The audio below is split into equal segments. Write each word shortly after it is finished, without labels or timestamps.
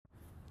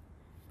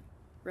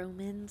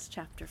Romans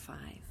chapter 5.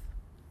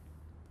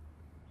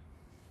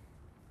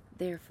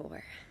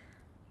 Therefore,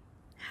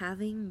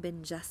 having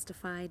been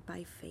justified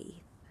by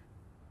faith,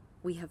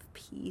 we have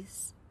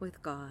peace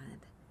with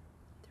God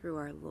through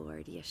our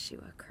Lord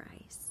Yeshua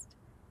Christ,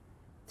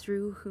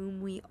 through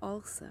whom we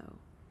also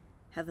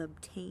have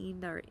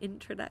obtained our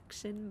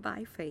introduction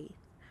by faith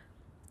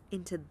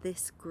into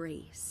this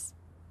grace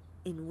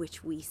in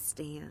which we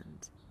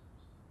stand,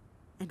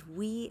 and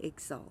we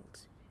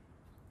exult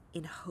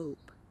in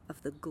hope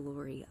of the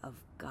glory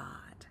of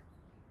God.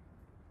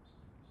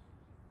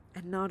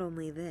 And not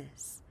only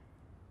this,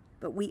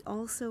 but we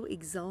also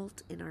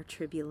exult in our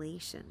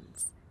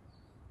tribulations,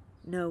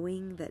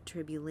 knowing that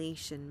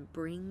tribulation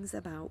brings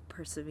about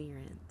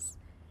perseverance,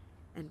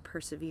 and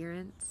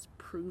perseverance,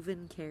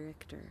 proven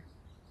character,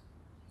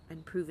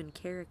 and proven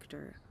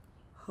character,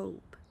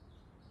 hope.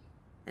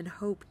 And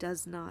hope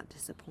does not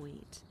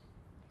disappoint,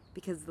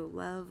 because the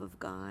love of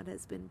God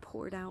has been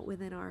poured out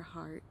within our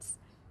hearts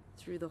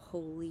through the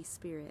Holy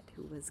Spirit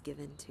who was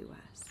given to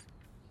us.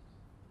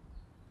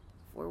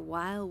 For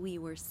while we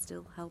were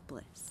still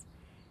helpless,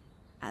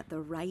 at the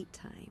right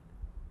time,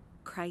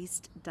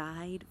 Christ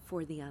died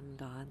for the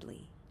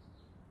ungodly.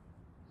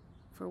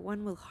 For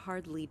one will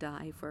hardly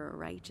die for a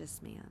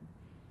righteous man,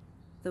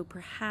 though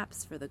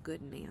perhaps for the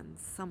good man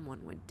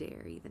someone would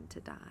dare even to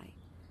die.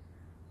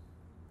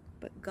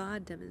 But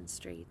God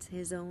demonstrates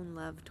his own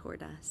love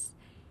toward us,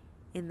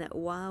 in that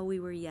while we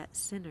were yet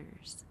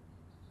sinners,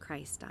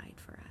 Christ died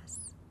for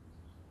us.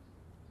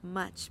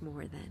 Much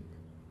more then,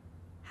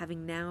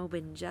 having now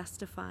been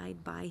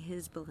justified by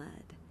his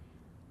blood,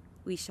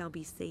 we shall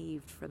be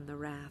saved from the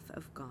wrath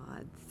of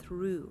God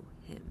through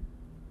him.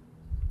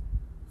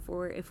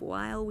 For if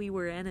while we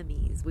were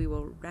enemies we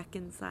were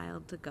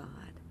reconciled to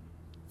God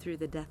through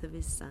the death of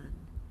his Son,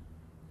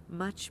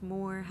 much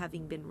more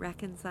having been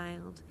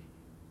reconciled,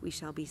 we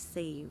shall be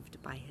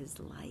saved by his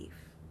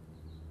life.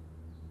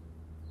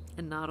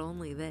 And not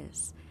only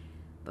this,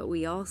 but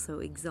we also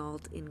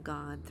exalt in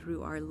God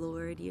through our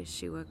Lord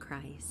Yeshua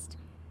Christ,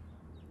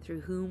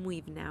 through whom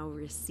we've now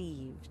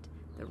received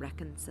the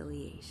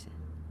reconciliation.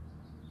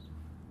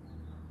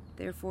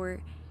 Therefore,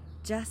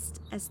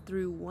 just as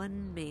through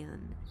one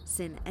man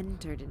sin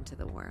entered into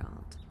the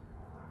world,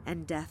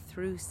 and death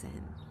through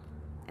sin,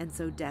 and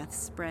so death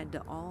spread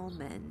to all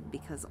men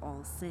because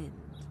all sinned.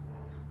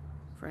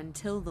 For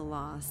until the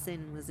law,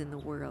 sin was in the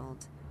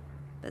world,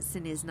 but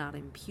sin is not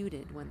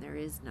imputed when there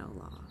is no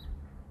law.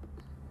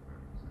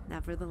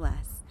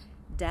 Nevertheless,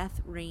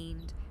 death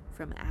reigned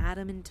from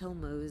Adam until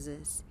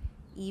Moses,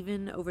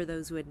 even over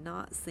those who had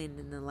not sinned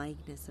in the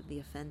likeness of the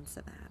offense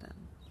of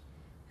Adam,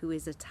 who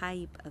is a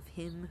type of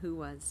him who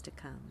was to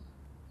come.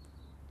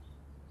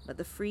 But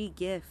the free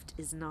gift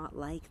is not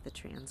like the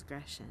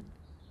transgression.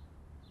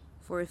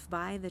 For if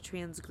by the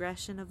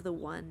transgression of the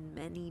one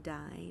many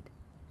died,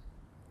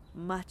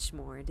 much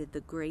more did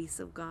the grace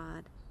of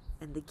God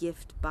and the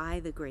gift by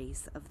the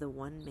grace of the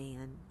one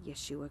man,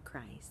 Yeshua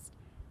Christ,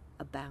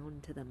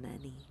 abound to the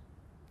many.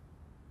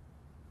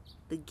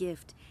 The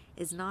gift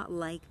is not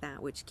like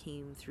that which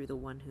came through the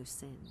one who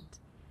sinned.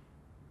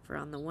 For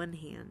on the one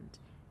hand,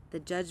 the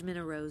judgment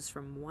arose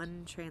from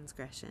one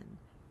transgression,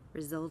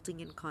 resulting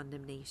in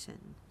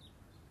condemnation.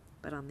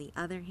 But on the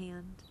other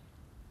hand,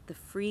 the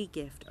free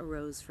gift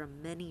arose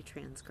from many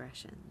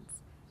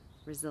transgressions,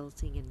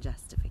 resulting in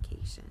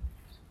justification.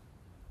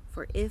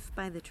 For if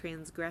by the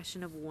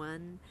transgression of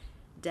one,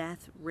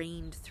 death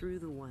reigned through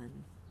the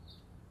one,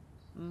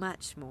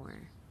 much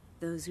more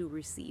those who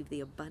receive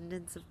the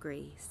abundance of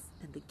grace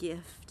and the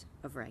gift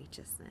of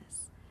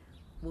righteousness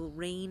will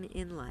reign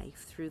in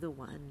life through the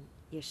one,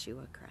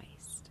 Yeshua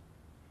Christ.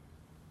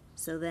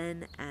 So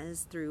then,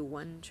 as through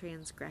one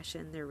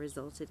transgression there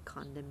resulted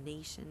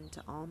condemnation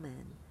to all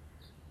men,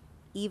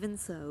 even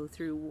so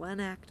through one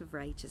act of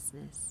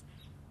righteousness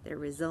there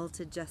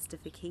resulted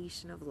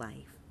justification of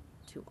life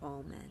to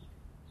all men.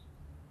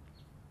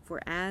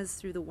 For as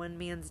through the one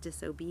man's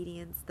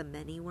disobedience the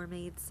many were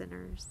made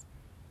sinners,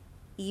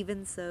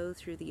 even so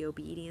through the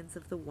obedience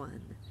of the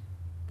one,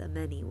 the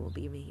many will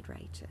be made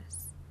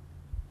righteous.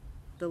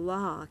 The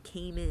law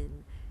came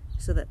in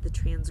so that the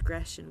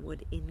transgression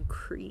would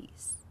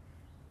increase.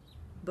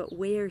 But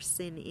where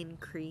sin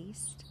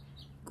increased,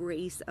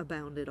 grace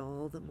abounded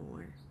all the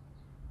more,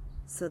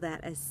 so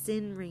that as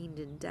sin reigned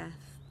in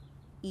death,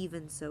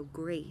 even so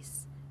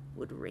grace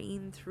would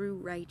reign through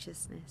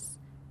righteousness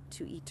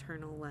to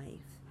eternal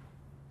life,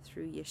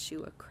 through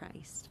Yeshua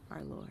Christ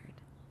our Lord.